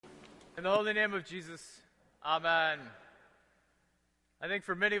In the holy name of Jesus, amen. I think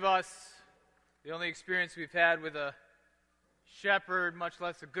for many of us, the only experience we've had with a shepherd, much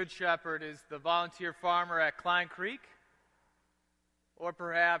less a good shepherd, is the volunteer farmer at Klein Creek, or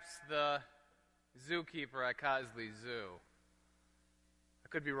perhaps the zookeeper at Cosley Zoo. I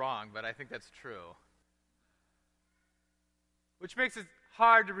could be wrong, but I think that's true. Which makes it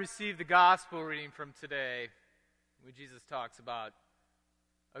hard to receive the gospel reading from today when Jesus talks about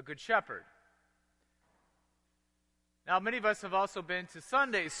a good shepherd. Now, many of us have also been to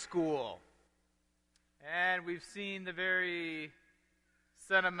Sunday school, and we've seen the very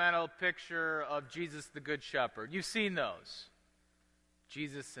sentimental picture of Jesus the Good Shepherd. You've seen those.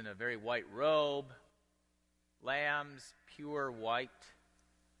 Jesus in a very white robe, lambs pure white,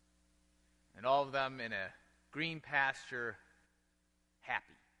 and all of them in a green pasture, happy.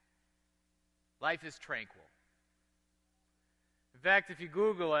 Life is tranquil. In fact, if you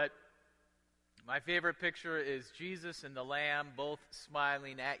Google it, my favorite picture is Jesus and the lamb both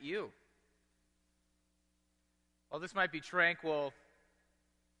smiling at you. While this might be tranquil,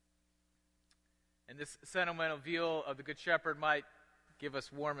 and this sentimental view of the Good Shepherd might give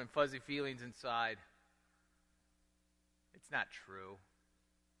us warm and fuzzy feelings inside, it's not true.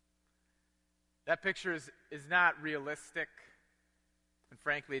 That picture is not realistic, and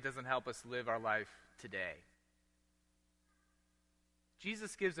frankly, it doesn't help us live our life today.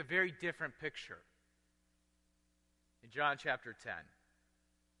 Jesus gives a very different picture in John chapter 10.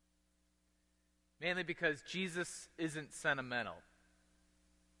 Mainly because Jesus isn't sentimental.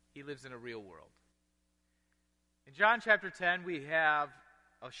 He lives in a real world. In John chapter 10, we have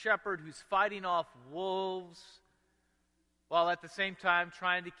a shepherd who's fighting off wolves while at the same time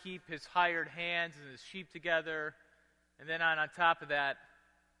trying to keep his hired hands and his sheep together, and then on top of that,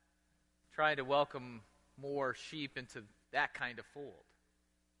 trying to welcome more sheep into that kind of fold.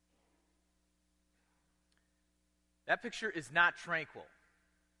 That picture is not tranquil.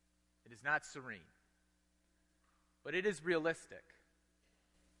 It is not serene. But it is realistic.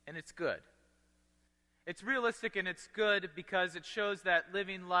 And it's good. It's realistic and it's good because it shows that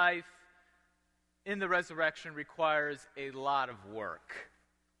living life in the resurrection requires a lot of work.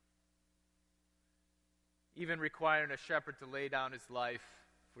 Even requiring a shepherd to lay down his life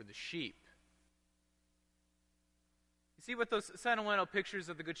for the sheep. You see, what those sentimental pictures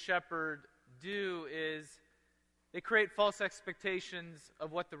of the Good Shepherd do is they create false expectations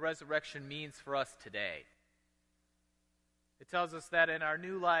of what the resurrection means for us today. It tells us that in our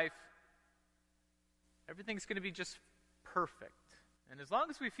new life, everything's going to be just perfect. And as long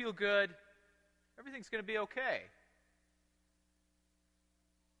as we feel good, everything's going to be okay.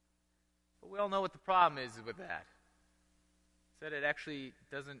 But we all know what the problem is with that. It's that it actually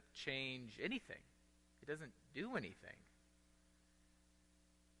doesn't change anything. It doesn't do anything.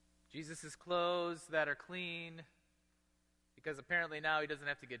 Jesus' clothes that are clean, because apparently now he doesn't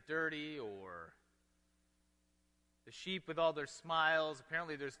have to get dirty, or the sheep with all their smiles.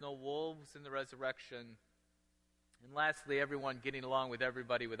 Apparently there's no wolves in the resurrection. And lastly, everyone getting along with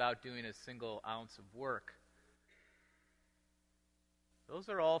everybody without doing a single ounce of work. Those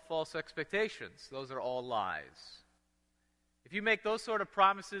are all false expectations. Those are all lies. If you make those sort of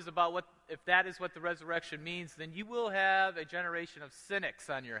promises about if that is what the resurrection means, then you will have a generation of cynics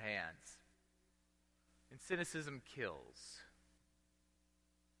on your hands. And cynicism kills.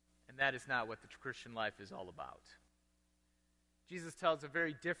 And that is not what the Christian life is all about. Jesus tells a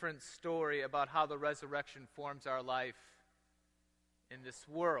very different story about how the resurrection forms our life in this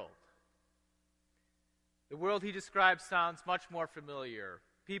world. The world he describes sounds much more familiar.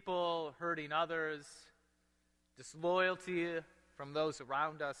 People hurting others, disloyalty from those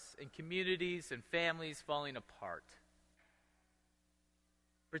around us, and communities and families falling apart.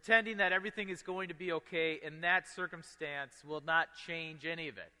 Pretending that everything is going to be okay in that circumstance will not change any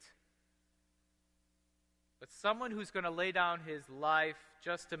of it. But someone who's going to lay down his life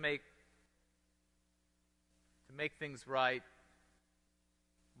just to make things right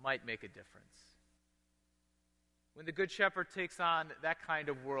might make a difference. When the Good Shepherd takes on that kind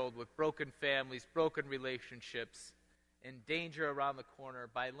of world with broken families, broken relationships, and danger around the corner,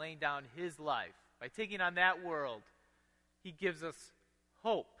 by laying down his life, by taking on that world, he gives us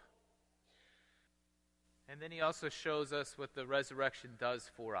hope. And then he also shows us what the resurrection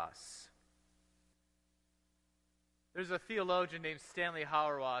does for us. There's a theologian named Stanley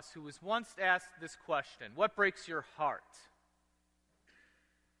Hauerwas who was once asked this question: what breaks your heart?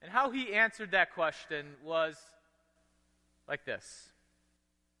 And how he answered that question was like this: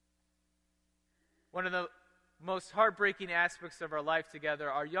 one of the most heartbreaking aspects of our life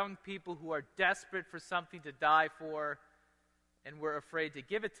together are young people who are desperate for something to die for, and we're afraid to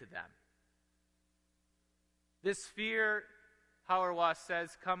give it to them. This fear, Hauerwas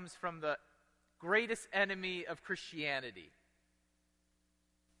says, comes from the greatest enemy of Christianity: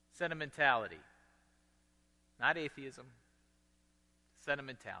 sentimentality. Not atheism,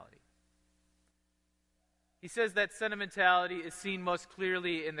 sentimentality. He says that sentimentality is seen most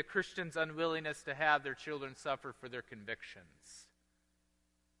clearly in the Christian's unwillingness to have their children suffer for their convictions.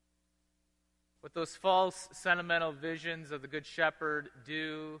 What those false sentimental visions of the Good Shepherd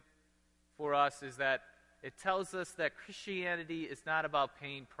do for us is that it tells us that Christianity is not about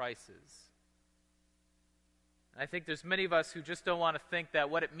paying prices. I think there's many of us who just don't want to think that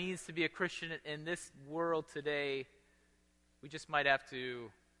what it means to be a Christian in this world today, we just might have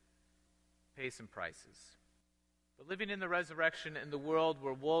to pay some prices. But living in the resurrection in the world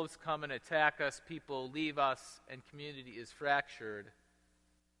where wolves come and attack us, people leave us, and community is fractured,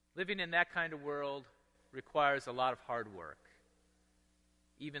 living in that kind of world requires a lot of hard work,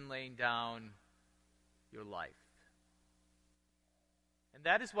 even laying down your life. And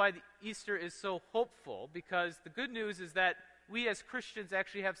that is why the Easter is so hopeful, because the good news is that we as Christians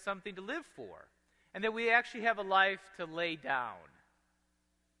actually have something to live for, and that we actually have a life to lay down.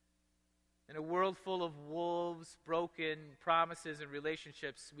 In a world full of wolves, broken promises, and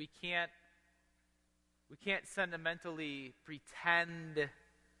relationships, we can't sentimentally pretend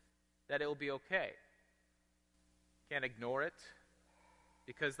that it will be okay. Can't ignore it,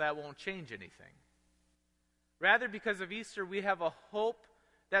 because that won't change anything. Rather, because of Easter, we have a hope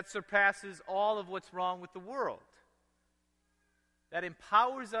that surpasses all of what's wrong with the world, that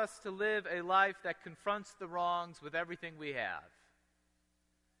empowers us to live a life that confronts the wrongs with everything we have.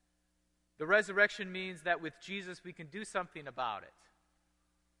 The resurrection means that with Jesus we can do something about it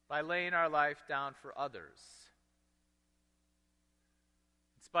by laying our life down for others.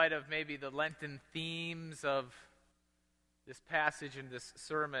 In spite of maybe the Lenten themes of this passage and this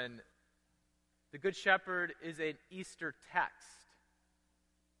sermon, the Good Shepherd is an Easter text.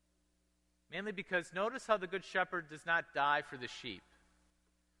 Mainly because notice how the Good Shepherd does not die for the sheep.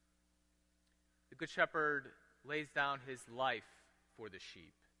 The Good Shepherd lays down his life for the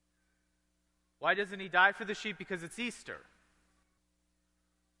sheep. Why doesn't he die for the sheep? Because it's Easter.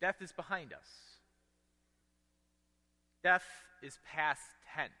 Death is behind us. Death is past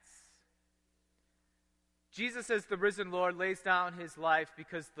tense. Jesus, as the risen Lord, lays down his life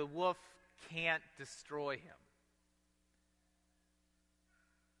because the wolf can't destroy him.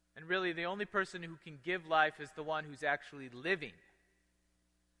 And really, the only person who can give life is the one who's actually living,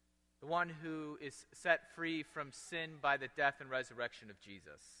 the one who is set free from sin by the death and resurrection of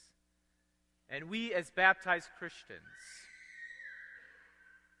Jesus. And we, as baptized Christians,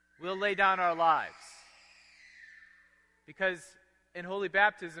 will lay down our lives, because in holy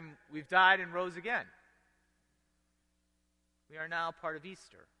baptism, we've died and rose again. We are now part of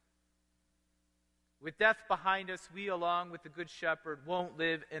Easter. With death behind us, we, along with the Good Shepherd, won't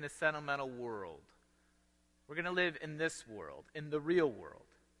live in a sentimental world. We're going to live in this world, in the real world.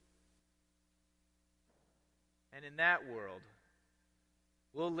 And in that world,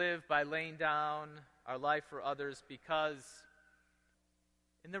 we'll live by laying down our life for others, because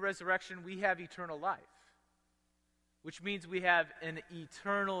in the resurrection, we have eternal life, which means we have an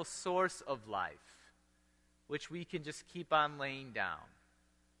eternal source of life, which we can just keep on laying down.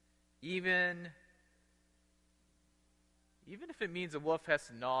 Even if it means a wolf has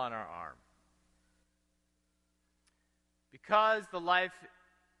to gnaw on our arm. Because the life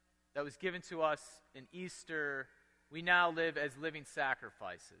that was given to us in Easter, we now live as living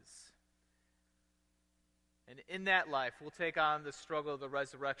sacrifices. And in that life, we'll take on the struggle of the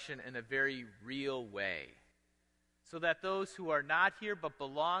resurrection in a very real way, so that those who are not here but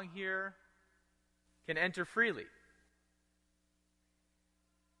belong here can enter freely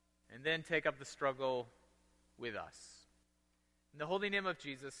and then take up the struggle with us. In the holy name of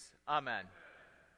Jesus, amen.